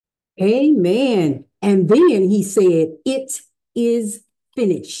Amen. And then he said, it is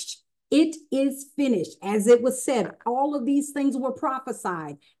finished. It is finished. As it was said, all of these things were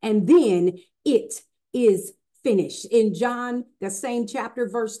prophesied. And then it is finished. In John, the same chapter,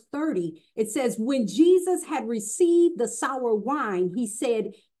 verse 30, it says, when Jesus had received the sour wine, he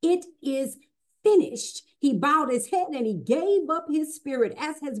said, it is finished. He bowed his head and he gave up his spirit,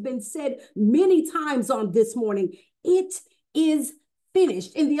 as has been said many times on this morning. It is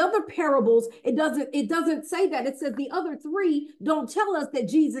finished. In the other parables, it doesn't say that. It says the other three don't tell us that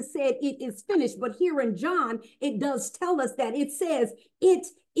Jesus said it is finished. But here in John, it does tell us that. It says it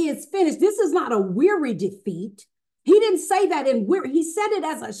is finished. This is not a weary defeat. He didn't say that in weary. He said it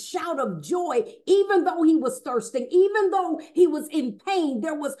as a shout of joy, even though he was thirsting, even though he was in pain.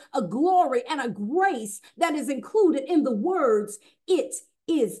 There was a glory and a grace that is included in the words, it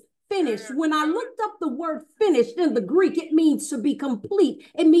is finished. When I looked up the word finished in the Greek, it means to be complete.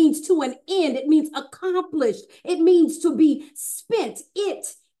 It means to an end. It means accomplished. It means to be spent. It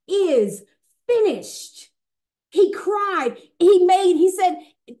is finished. He cried. He said,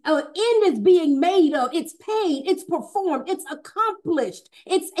 an end is being made of. It's paid. It's performed. It's accomplished.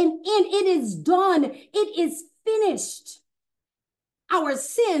 It's an end. It is done. It is finished. Our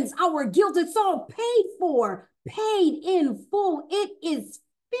sins, our guilt, it's all paid for, paid in full. It is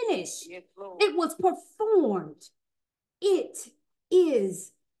finished. Yes, it was performed. It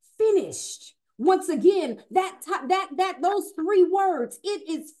is finished. Once again, those three words, it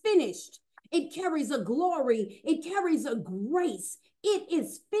is finished. It carries a glory. It carries a grace. It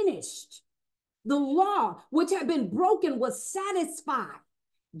is finished. The law, which had been broken, was satisfied.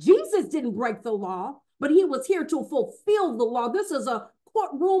 Jesus didn't break the law, but he was here to fulfill the law. This is a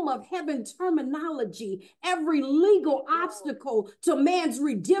courtroom of heaven terminology. Every legal obstacle to man's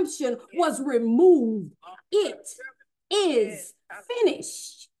redemption was removed. It is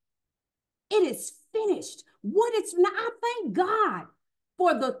finished. It is finished. What it's not, I thank God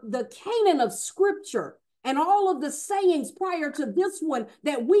for the canon of scripture and all of the sayings prior to this one,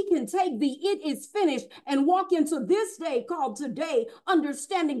 that we can take the it is finished and walk into this day called today,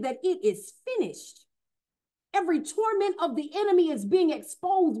 understanding that it is finished. Every torment of the enemy is being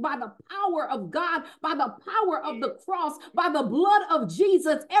exposed by the power of God, by the power of the cross, by the blood of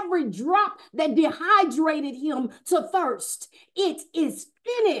Jesus. Every drop that dehydrated him to thirst, it is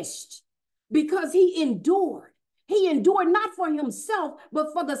finished, because he endured. He endured not for himself,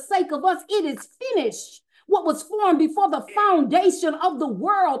 but for the sake of us. It is finished. What was formed before the foundation of the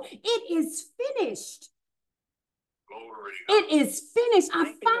world, it is finished. It is finished.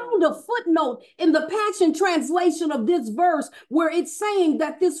 I found a footnote in the Passion Translation of this verse where it's saying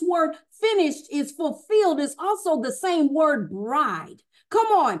that this word finished is fulfilled is also the same word bride. Come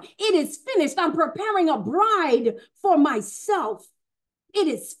on, it is finished. I'm preparing a bride for myself. It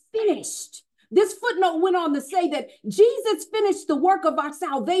is finished. This footnote went on to say that Jesus finished the work of our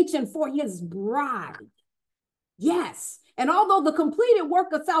salvation for his bride. Yes. And although the completed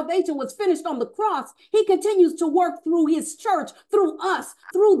work of salvation was finished on the cross, he continues to work through his church, through us,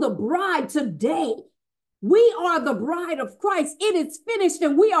 through the bride today. We are the bride of Christ. It is finished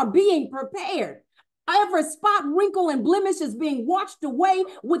and we are being prepared. Every spot, wrinkle, and blemish is being washed away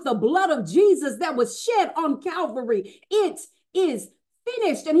with the blood of Jesus that was shed on Calvary. It is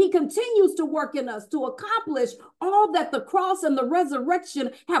finished, and he continues to work in us to accomplish all that the cross and the resurrection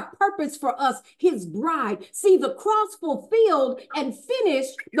have purpose for us, his bride. See, the cross fulfilled and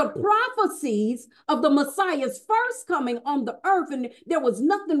finished the prophecies of the Messiah's first coming on the earth, and there was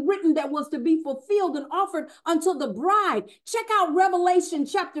nothing written that was to be fulfilled and offered until the bride. Check out Revelation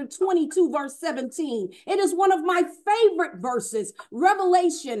chapter 22, verse 17. It is one of my favorite verses.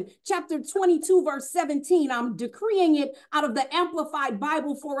 Revelation chapter 22, verse 17. I'm decreeing it out of the Amplified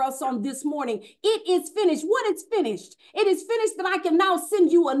Bible for us on this morning. It is finished. What is finished? It is finished that I can now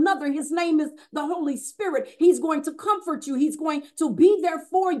send you another. His name is the Holy Spirit. He's going to comfort you. He's going to be there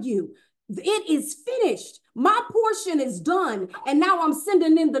for you. It is finished. My portion is done. And now I'm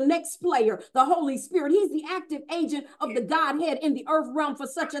sending in the next player, the Holy Spirit. He's the active agent of the Godhead in the earth realm for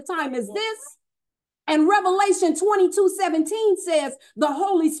such a time as this. And Revelation 22:17 says the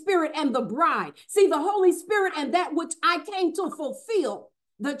Holy Spirit and the bride. See, the Holy Spirit and that which I came to fulfill.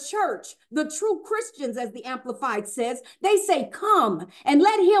 The church, the true Christians, as the Amplified says, they say, come, and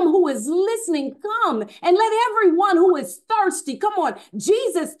let him who is listening come, and let everyone who is thirsty, come on,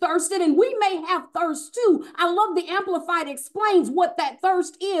 Jesus thirsted, and we may have thirst too. I love the Amplified explains what that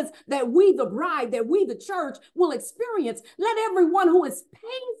thirst is that we, the bride, that we, the church, will experience. Let everyone who is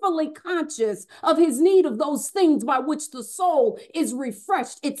painfully conscious of his need of those things by which the soul is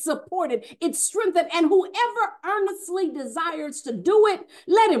refreshed, it's supported, it's strengthened, and whoever earnestly desires to do it,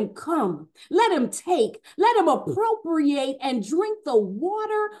 Let him come. Let him take. Let him appropriate and drink the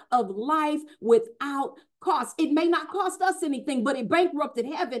water of life without cost. It may not cost us anything, but it bankrupted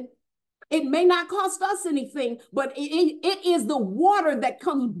heaven. It may not cost us anything, but it is the water that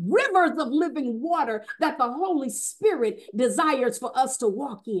comes, rivers of living water that the Holy Spirit desires for us to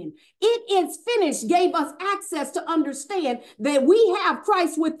walk in. It is finished gave us access to understand that we have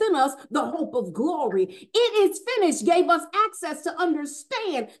Christ within us, the hope of glory. It is finished gave us access to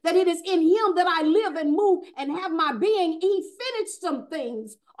understand that it is in him that I live and move and have my being. He finished some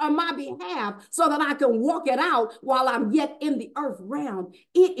things on my behalf so that I can walk it out while I'm yet in the earth realm.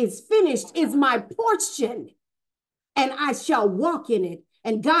 It is finished is my portion, and I shall walk in it,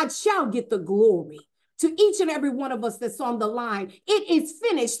 and God shall get the glory. To each and every one of us that's on the line, it is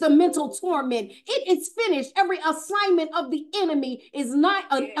finished. The mental torment, it is finished. Every assignment of the enemy is not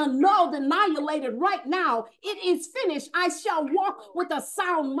annulled, annihilated right now. It is finished. I shall walk with a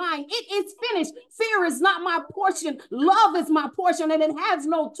sound mind. It is finished. Fear is not my portion. Love is my portion, and it has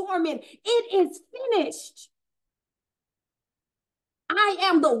no torment. It is finished. I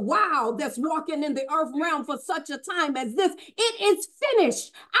am the wow that's walking in the earth realm for such a time as this. It is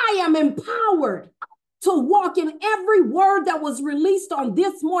finished. I am empowered to walk in every word that was released on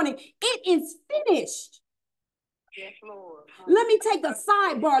this morning. It is finished. Yes, Lord. Let me take a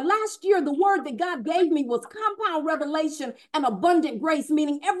sidebar. Last year, the word that God gave me was compound revelation and abundant grace,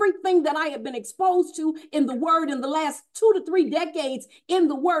 meaning everything that I have been exposed to in the word in the last 2 to 3 decades in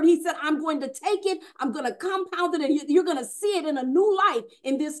the word. He said, I'm going to take it, I'm going to compound it, and you're going to see it in a new light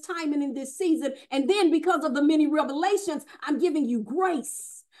in this time and in this season. And then because of the many revelations, I'm giving you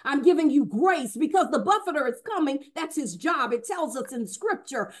grace. I'm giving you grace because the buffeter is coming. That's his job. It tells us in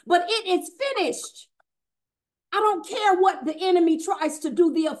scripture, but it is finished. I don't care what the enemy tries to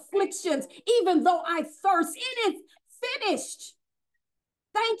do, the afflictions, even though I thirst, it is finished.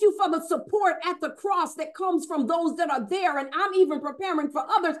 Thank you for the support at the cross that comes from those that are there. And I'm even preparing for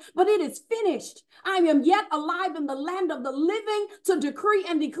others, but it is finished. I am yet alive in the land of the living to decree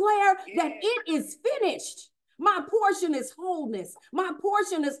and declare that it is finished. My portion is wholeness. My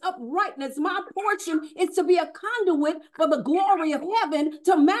portion is uprightness. My portion is to be a conduit for the glory of heaven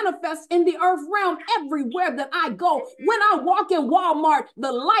to manifest in the earth realm everywhere that I go. When I walk in Walmart,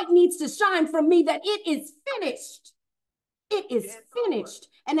 the light needs to shine from me that it is finished. It is finished.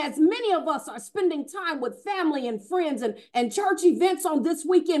 And as many of us are spending time with family and friends and church events on this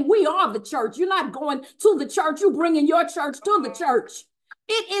weekend, we are the church. You're not going to the church. You're bringing your church to the church.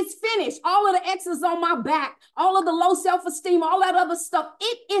 It is finished. All of the X's on my back, all of the low self-esteem, all that other stuff,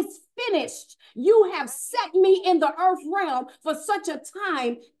 it is finished. You have set me in the earth realm for such a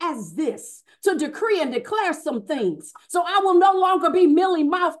time as this to decree and declare some things. So I will no longer be mealy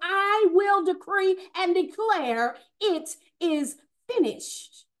mouth. I will decree and declare it is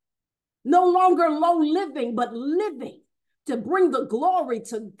finished. No longer low living, but living to bring the glory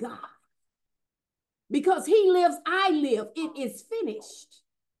to God. Because he lives, I live. It is finished.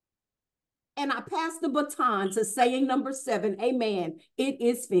 And I pass the baton to saying number 7. Amen. It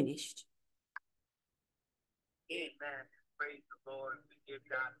is finished. Amen. Praise the Lord. We give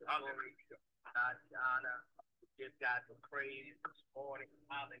God the glory, God the honor. We give God the praise this morning.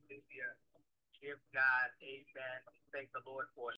 Hallelujah. Give God, amen. Thank the Lord for